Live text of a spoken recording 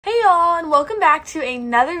y'all, and welcome back to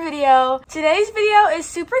another video. Today's video is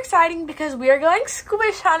super exciting because we are going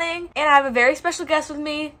squish hunting, and I have a very special guest with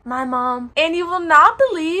me, my mom. And you will not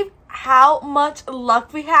believe how much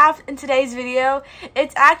luck we have in today's video.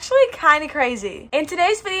 It's actually kind of crazy. In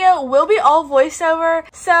today's video will be all voiceover,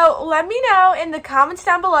 so let me know in the comments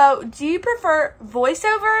down below, do you prefer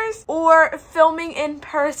voiceovers or filming in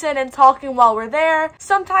person and talking while we're there?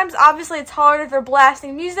 Sometimes obviously it's hard if you're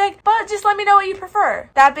blasting music, but just let me know what you prefer.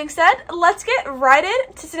 That being said, let's get right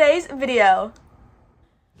into today's video.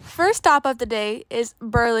 First stop of the day is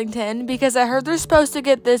Burlington because I heard they're supposed to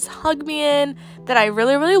get this Hug Me In that I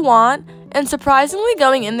really want, and surprisingly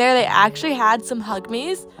going in there they actually had some Hug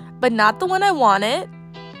Me's, but not the one I wanted.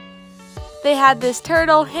 They had this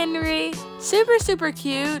turtle Henry, super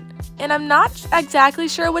cute, and I'm not exactly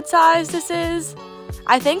sure what size this is.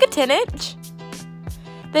 I think a 10-inch.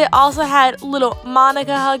 They also had little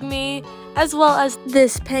Monica Hug Me, as well as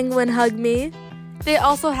this penguin Hug Me. They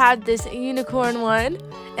also had this unicorn one,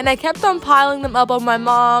 and I kept on piling them up on my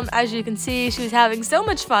mom. As you can see, she was having so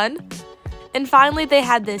much fun. And finally, they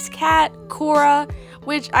had this cat, Cora,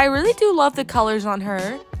 which I really do love the colors on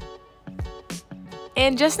her.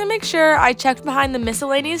 And just to make sure, I checked behind the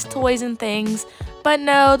miscellaneous toys and things, but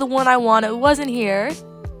no, the one I wanted wasn't here.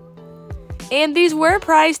 And these were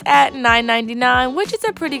priced at $9.99, which is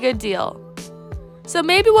a pretty good deal. So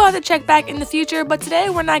maybe we'll have to check back in the future, but today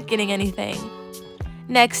we're not getting anything.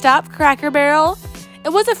 Next up, Cracker Barrel. It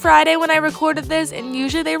was a Friday when I recorded this, and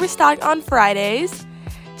usually they restock on Fridays.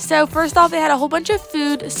 So first off, they had a whole bunch of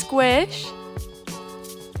food, Squish.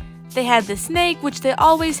 They had the snake, which they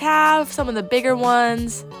always have, some of the bigger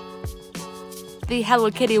ones. The Hello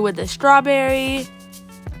Kitty with the strawberry.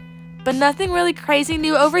 But nothing really crazy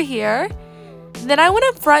new over here. Then I went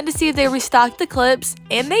up front to see if they restocked the clips,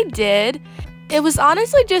 and they did. It was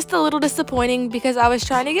honestly just a little disappointing because I was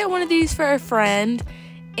trying to get one of these for a friend,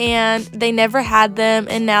 and they never had them,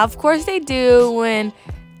 and now of course they do when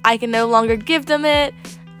I can no longer give them it.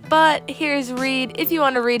 But here's Reed. If you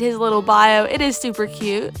want to read his little bio, it is super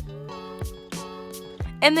cute.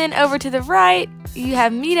 And then over to the right, you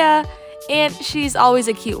have Mita, and she's always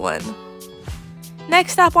a cute one.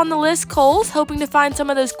 Next stop on the list, Kohl's, hoping to find some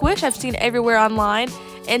of those Squish I've seen everywhere online,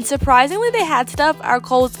 and surprisingly they had stuff. Our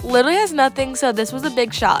Kohl's literally has nothing, so this was a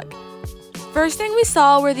big shock. First thing we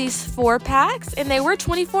saw were these 4-packs, and they were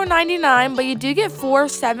 $24.99, but you do get 4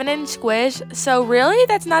 7-inch Squish, so really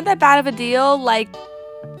that's not that bad of a deal. Like,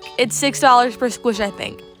 it's $6 per Squish, I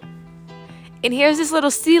think. And here's this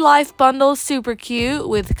little Sea Life bundle, super cute,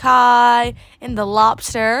 with Kai and the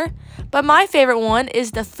lobster. But my favorite one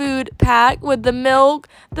is the food pack with the milk,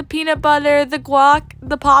 the peanut butter, the guac,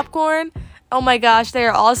 the popcorn. Oh my gosh, they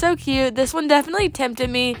are all so cute. This one definitely tempted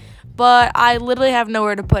me, but I literally have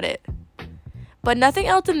nowhere to put it. But nothing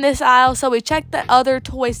else in this aisle, so we checked the other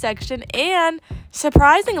toy section, and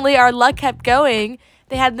surprisingly, our luck kept going.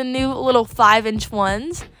 They had the new little 5-inch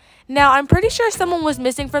ones. Now, I'm pretty sure someone was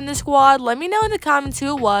missing from the squad. Let me know in the comments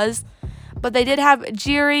who it was. But they did have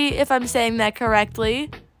Jiri, if I'm saying that correctly.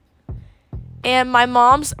 And my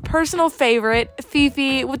mom's personal favorite,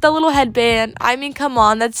 Fifi, with the little headband. I mean, come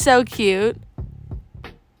on, that's so cute.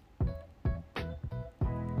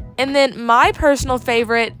 And then my personal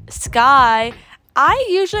favorite, Sky. I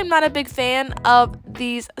usually am not a big fan of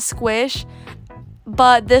these Squish,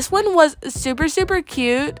 but this one was super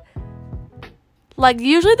cute. Like,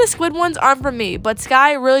 usually the squid ones aren't for me, but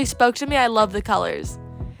Sky really spoke to me. I love the colors.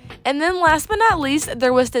 And then last but not least,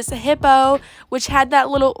 there was this hippo, which had that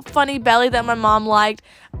little funny belly that my mom liked,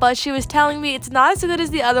 but she was telling me it's not as good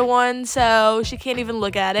as the other one, so she can't even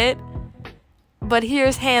look at it. But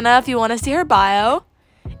here's Hannah if you want to see her bio.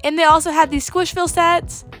 And they also had these Squishville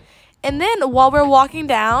sets. And then while we're walking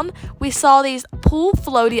down, we saw these pool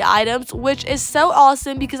floaty items, which is so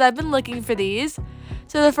awesome because I've been looking for these.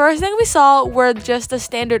 So the first thing we saw were just the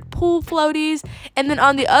standard pool floaties, and then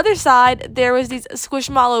on the other side, there was these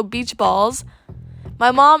Squishmallow beach balls.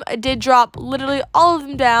 My mom did drop literally all of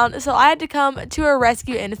them down, so I had to come to her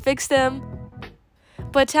rescue and fix them.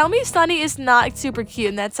 But tell me Sunny is not super cute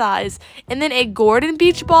in that size. And then a Gordon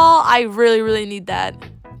beach ball, I really need that.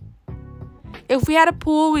 If we had a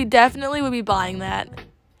pool, we definitely would be buying that.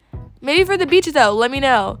 Maybe for the beach though, let me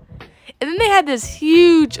know. And then they had this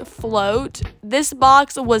huge float. This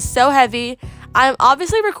box was so heavy. I'm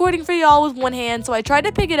obviously recording for y'all with one hand, so I tried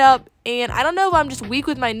to pick it up, and I don't know if I'm just weak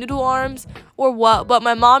with my noodle arms or what, but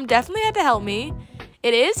my mom definitely had to help me.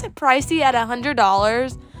 It is pricey at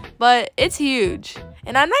 $100, but it's huge.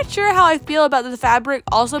 And I'm not sure how I feel about the fabric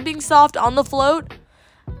also being soft on the float.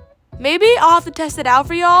 Maybe I'll have to test it out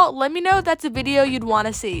for y'all. Let me know if that's a video you'd want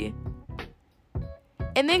to see.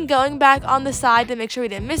 And then going back on the side to make sure we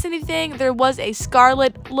didn't miss anything, there was a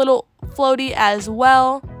Scarlet little floaty as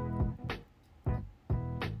well.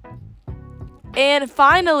 And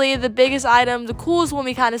finally, the biggest item, the coolest one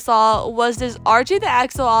we kind of saw, was this Archie the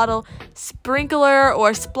Axolotl sprinkler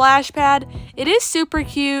or splash pad. It is super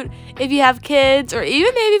cute if you have kids or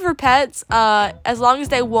even maybe for pets, as long as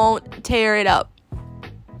they won't tear it up.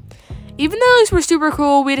 Even though these were super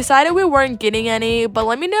cool, we decided we weren't getting any, but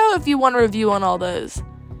let me know if you want a review on all those.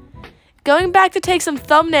 Going back to take some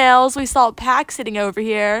thumbnails, we saw Pack sitting over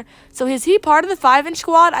here. So is he part of the 5-inch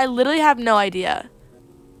squad? I literally have no idea.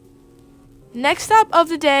 Next stop of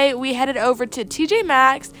the day, we headed over to TJ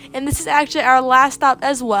Maxx, and this is actually our last stop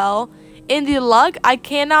as well. In the luck, I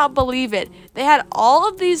cannot believe it. They had all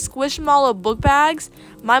of these Squishmallow book bags.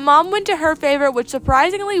 My mom went to her favorite, which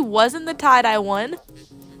surprisingly wasn't the tie-dye one.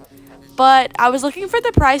 But I was looking for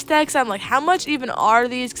the price tags. I'm like, how much even are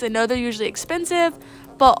these? Because I know they're usually expensive.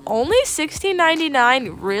 But only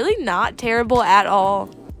 $16.99, really not terrible at all.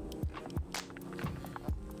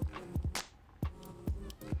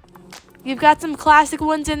 You've got some classic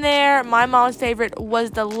ones in there. My mom's favorite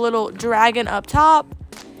was the little dragon up top.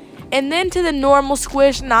 And then to the normal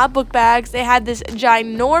Squish, not book bags, they had this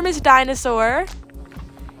ginormous dinosaur.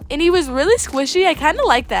 And he was really squishy. I kind of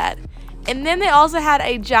like that. And then they also had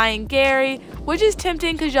a giant Gary, which is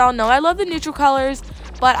tempting because y'all know I love the neutral colors,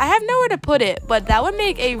 but I have nowhere to put it. But that would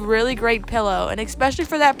make a really great pillow, and especially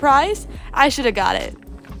for that price, I should have got it.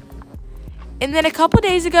 And then a couple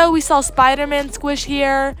days ago, we saw Spider-Man Squish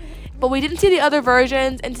here, but we didn't see the other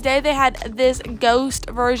versions, and today they had this ghost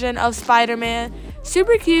version of Spider-Man.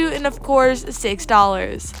 Super cute, and of course,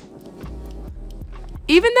 $6.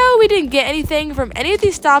 Even though we didn't get anything from any of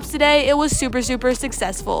these stops today, it was super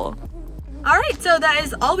successful. Alright, so that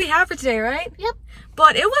is all we have for today, right? Yep.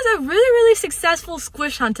 But it was a really successful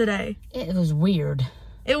Squish hunt today. It was weird.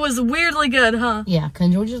 It was weirdly good, huh? Yeah, because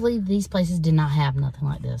usually these places did not have nothing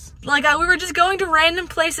like this. Like, we were just going to random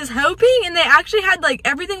places hoping, and they actually had, like,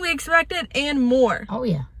 everything we expected and more. Oh,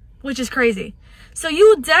 yeah. Which is crazy. So you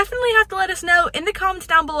will definitely have to let us know in the comments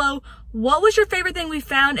down below, what was your favorite thing we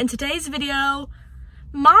found in today's video?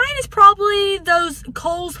 Mine is probably those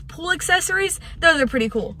Kohl's pool accessories. Those are pretty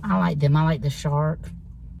cool. I like them. I like the shark.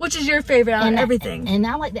 Which is your favorite out of everything? And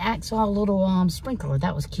I like the Axolotl little sprinkler.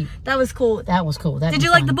 That was cute. That was cool. That was cool. Did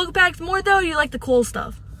you like the book bags more though, or you like the cool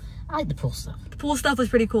stuff? I like the pool stuff. The pool stuff was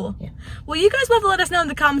pretty cool. Yeah. Well, you guys will have to let us know in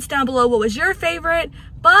the comments down below what was your favorite.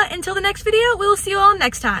 But until the next video, we will see you all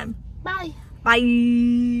next time. Bye. Bye.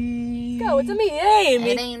 Go, it's a me.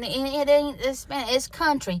 It's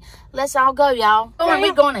country. Let's all go, y'all. Oh,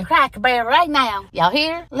 we're going to Cracker Barrel right now. Y'all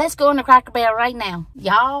hear? Let's go into Cracker Barrel right now.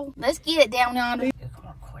 Y'all, let's get it down yonder. You're going to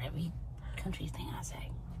record every country thing I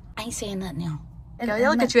say. I ain't saying nothing now. Go,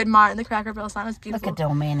 yeah, look at you admiring the Cracker Barrel sign. It's beautiful. Look at the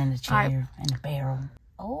old man in the chair and the barrel.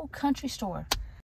 Old country store.